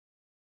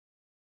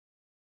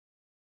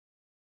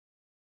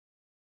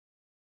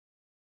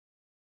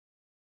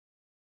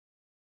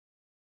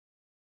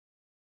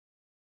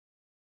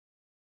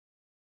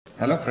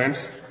Hello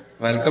friends,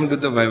 welcome to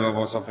the Viva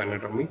Voice of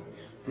Anatomy.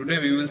 Today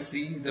we will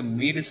see the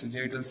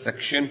midsagittal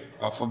section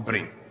of a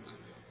brain.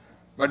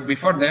 But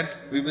before that,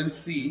 we will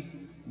see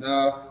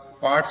the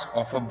parts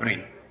of a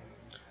brain.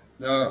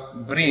 The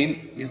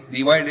brain is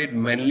divided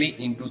mainly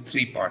into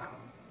three parts.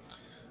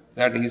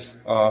 That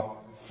is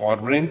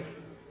forebrain,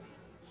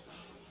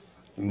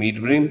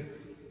 midbrain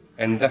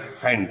and the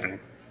hindbrain.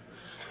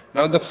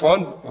 Now the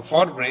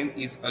forebrain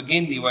is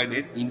again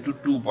divided into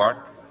two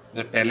parts.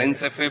 The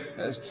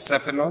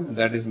telencephalon,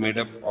 that is made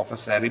up of a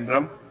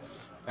cerebrum,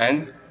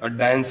 and a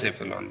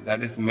diencephalon,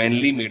 that is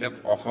mainly made up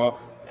of a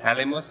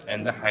thalamus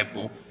and the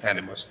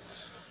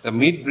hypothalamus. The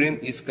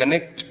midbrain is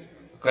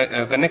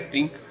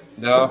connecting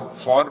the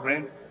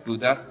forebrain to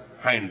the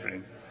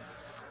hindbrain,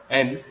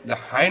 and the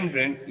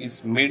hindbrain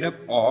is made up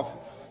of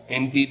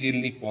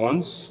anteriorly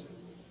pons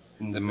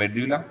in the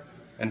medulla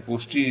and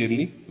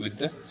posteriorly with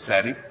the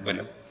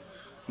cerebellum.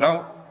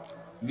 Now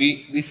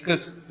we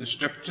discuss the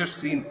structure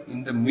seen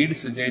in the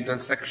midsagittal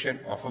section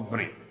of a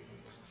brain.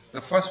 The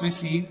first we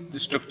see the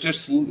structure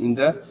seen in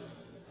the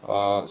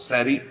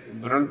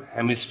cerebral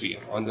hemisphere,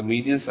 on the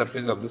medial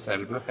surface of the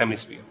cerebral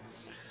hemisphere.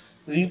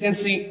 So you can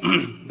see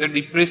the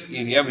depressed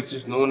area which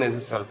is known as a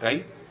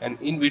sulci,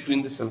 and in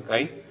between the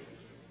sulci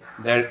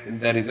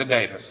there is a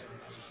gyrus.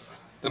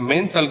 The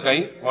main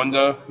sulci on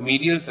the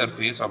medial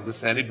surface of the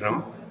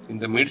cerebrum in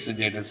the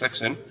midsagittal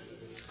section.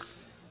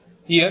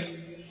 Here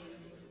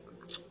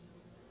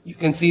you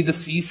can see the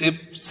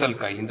C-shaped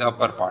sulci in the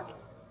upper part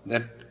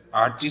that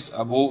arches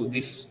above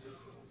this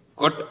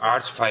cut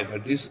arch fiber.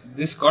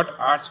 This cut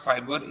arch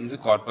fiber is a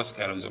corpus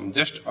callosum.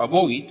 Just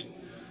above it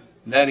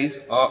there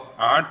is a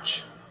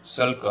arch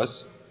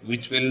sulcus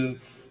which will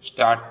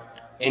start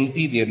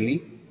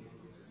anteriorly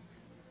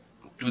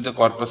to the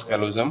corpus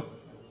callosum,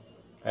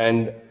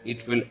 and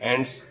it will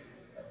end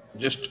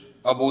just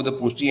above the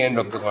posterior end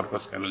of the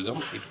corpus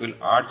callosum. It will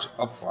arch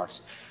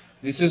upwards.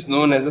 This is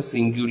known as a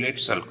cingulate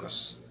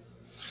sulcus.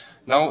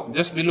 Now,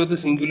 just below the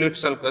cingulate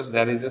sulcus,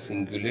 there is a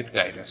cingulate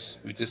gyrus,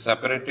 which is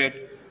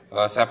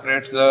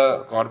separates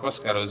the corpus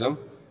callosum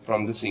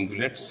from the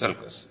cingulate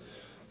sulcus.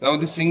 Now,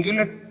 the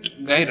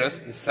cingulate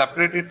gyrus is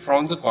separated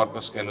from the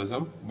corpus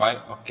callosum by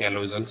a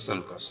callosal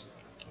sulcus.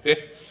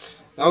 Okay.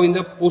 Now, in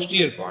the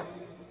posterior part,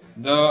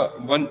 the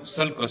one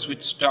sulcus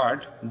which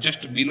start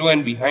just below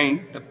and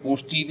behind the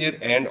posterior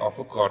end of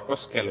a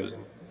corpus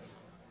callosum,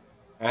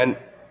 and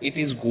it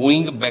is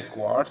going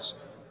backwards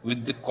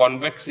with the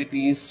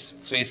convexities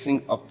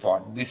facing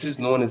upward. This is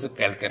known as a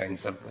calcarine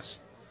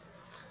sulcus.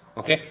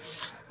 Okay.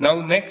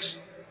 Now next,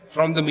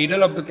 from the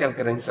middle of the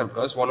calcarine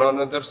sulcus, one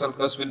another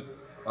sulcus will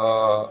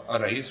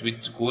arise,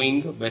 which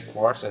going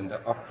backwards and the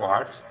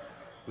upwards,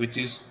 which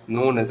is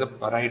known as a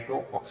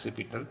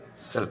parieto-occipital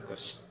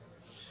sulcus.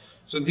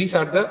 So these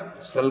are the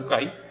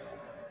sulci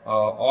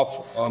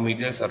of a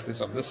medial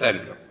surface of the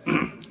cerebrum.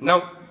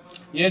 Now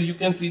here you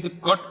can see the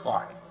cut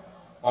part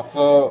of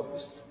a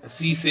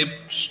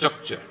C-shaped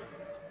structure.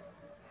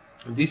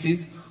 This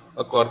is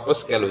a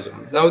corpus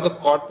callosum. Now the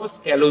corpus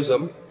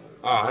callosum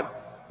are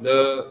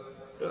the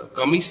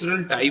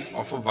commissural type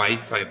of a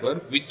white fiber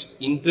which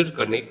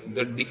interconnect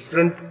the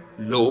different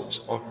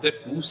lobes of the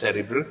two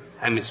cerebral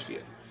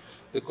hemispheres.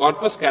 The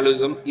corpus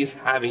callosum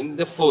is having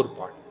the four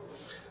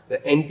parts. The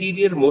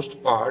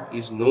anteriormost part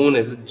is known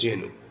as a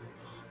genu.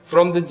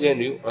 From the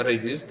genu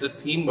arises the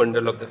thin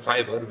bundle of the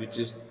fiber which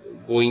is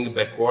going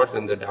backwards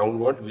and the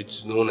downward, which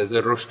is known as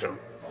a rostrum.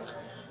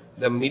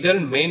 The middle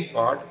main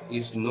part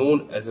is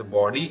known as a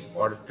body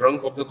or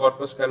trunk of the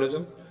corpus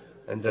callosum,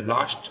 and the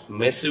last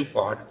massive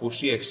part,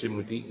 posterior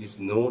extremity, is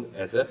known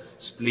as a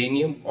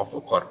splenium of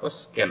a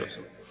corpus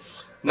callosum.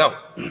 Now,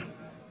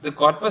 the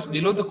corpus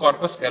below the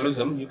corpus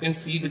callosum, you can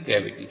see the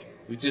cavity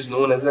which is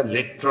known as a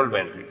lateral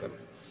ventricle.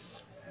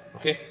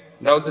 Okay.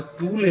 Now the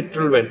two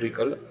lateral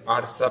ventricles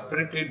are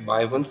separated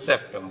by one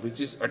septum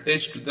which is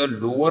attached to the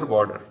lower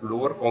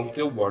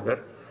concave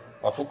border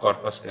of a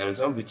corpus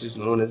callosum, which is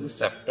known as the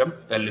septum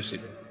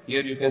pellucidum.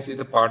 Here you can see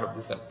the part of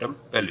the septum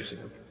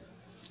pellucidum.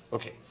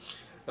 Okay.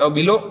 Now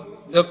below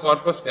the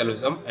corpus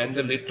callosum and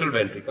the lateral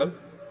ventricle,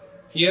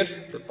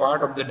 here the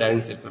part of the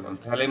diencephalon,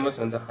 thalamus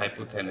and the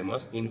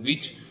hypothalamus, in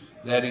which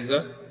there is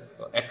a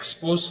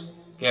exposed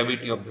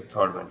cavity of the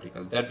third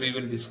ventricle that we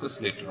will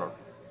discuss later on.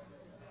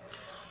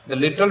 The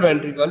lateral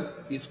ventricle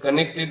is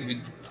connected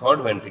with the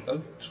third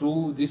ventricle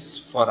through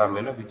this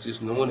foramina, which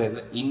is known as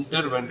the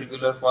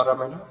interventricular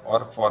foramina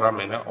or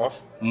foramina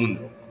of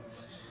Monro.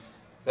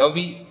 Now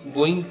we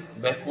going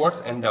backwards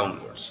and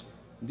downwards.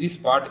 This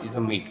part is a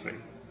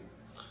midbrain.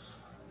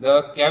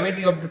 The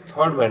cavity of the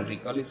third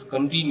ventricle is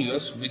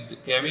continuous with the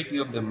cavity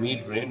of the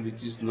midbrain,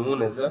 which is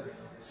known as a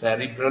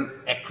cerebral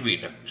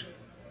aqueduct.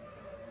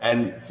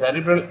 And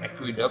cerebral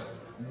aqueduct,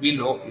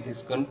 below it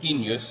is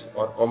continuous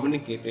or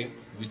communicating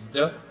with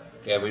the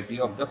cavity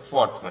of the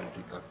fourth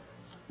ventricle,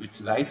 which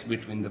lies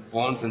between the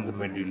pons and the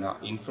medulla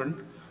in front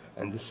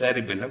and the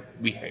cerebellum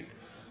behind.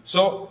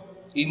 So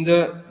in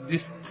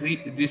this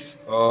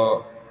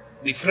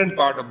different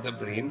part of the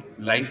brain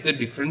lies the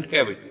different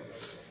cavity.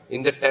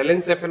 In the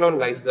telencephalon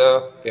lies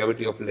the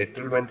cavity of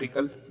lateral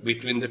ventricle.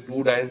 Between the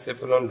two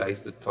diencephalon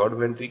lies the third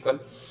ventricle.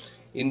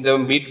 In the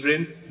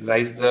midbrain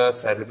lies the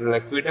cerebral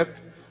aqueduct,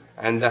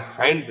 and the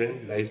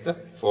hindbrain lies the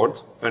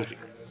fourth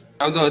ventricle.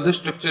 Now the other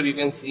structure you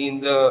can see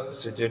in the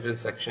sagittal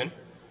section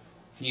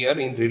here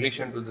in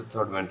relation to the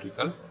third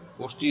ventricle.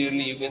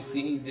 Posteriorly you can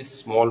see this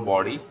small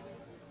body.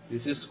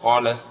 This is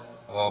called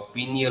a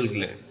pineal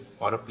gland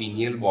or a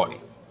pineal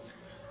body.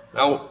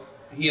 Now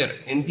here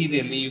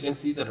anteriorly you can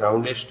see the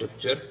rounded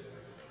structure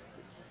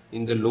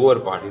in the lower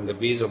part, in the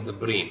base of the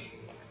brain.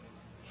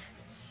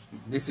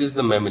 This is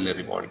the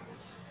mammillary body.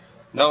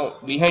 Now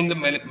behind the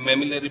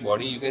mammillary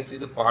body you can see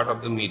the part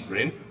of the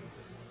midbrain.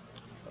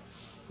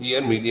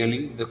 Here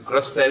medially the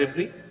crus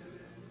cerebri,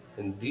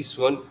 and this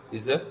one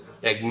is a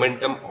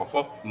tegmentum of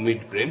a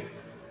midbrain.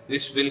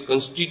 This will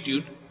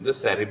constitute the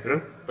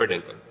cerebral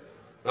peduncle.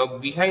 Now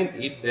behind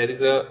it there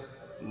is a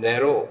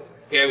narrow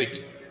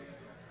cavity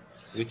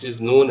which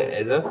is known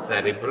as a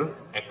cerebral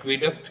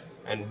aqueduct,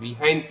 and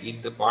behind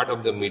it the part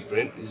of the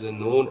midbrain is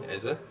known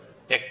as a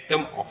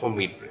tectum of a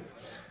midbrain.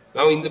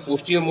 Now in the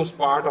posteriormost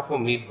part of a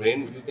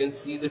midbrain you can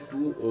see the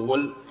two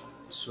oval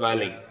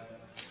swelling,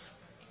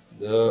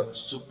 the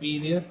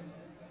superior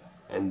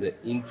and the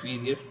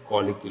inferior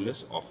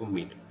colliculus of a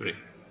midbrain.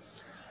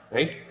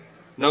 Right?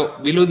 Now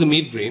below the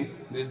midbrain,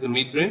 this is the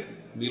midbrain.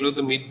 Below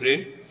the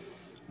midbrain,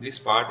 this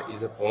part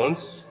is a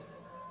pons,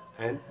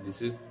 and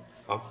this is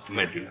a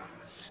medulla.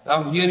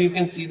 Now here you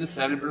can see the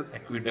cerebral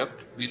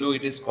aqueduct. Below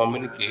it is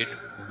communicate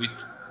with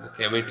the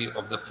cavity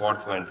of the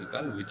fourth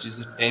ventricle, which is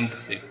a tent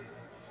shape,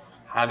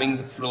 having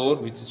the floor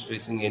which is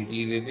facing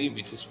anteriorly,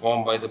 which is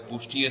formed by the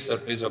posterior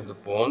surface of the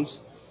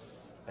pons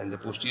and the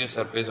posterior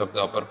surface of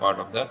the upper part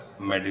of the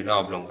medulla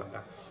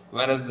oblongata.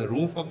 Whereas the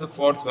roof of the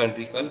fourth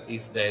ventricle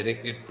is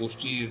directed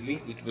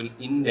posteriorly, it will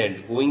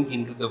indent going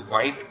into the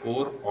white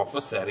core of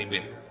a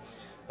cerebellum.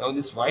 Now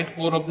this white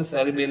core of the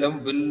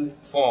cerebellum will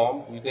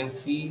form, you can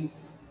see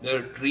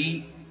the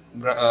tree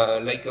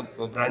like a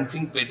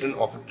branching pattern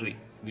of a tree,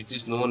 which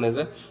is known as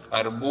a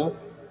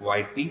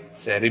arbo-vitae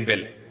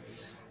cerebellum.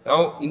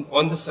 Now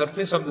on the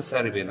surface of the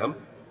cerebellum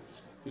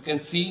you can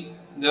see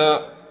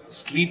the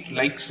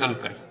slit-like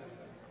sulci.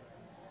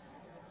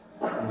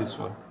 This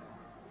one,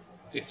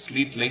 okay,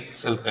 slit-like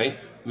sulci,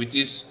 which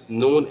is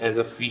known as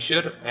a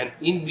fissure, and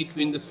in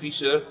between the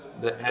fissure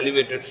the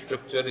elevated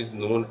structure is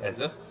known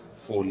as a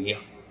folia,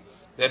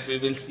 that we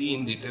will see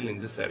in detail in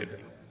the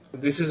cerebellum.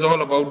 This is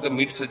all about the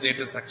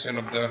midsagittal section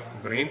of the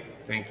brain.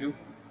 Thank you.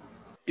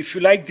 If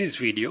you like this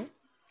video,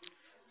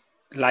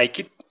 like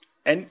it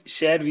and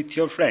share with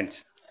your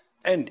friends.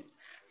 And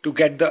to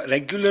get the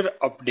regular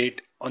update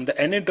on the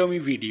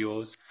anatomy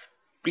videos,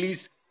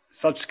 please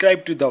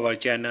subscribe to our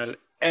channel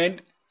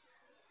and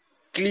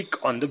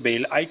click on the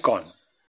bell icon.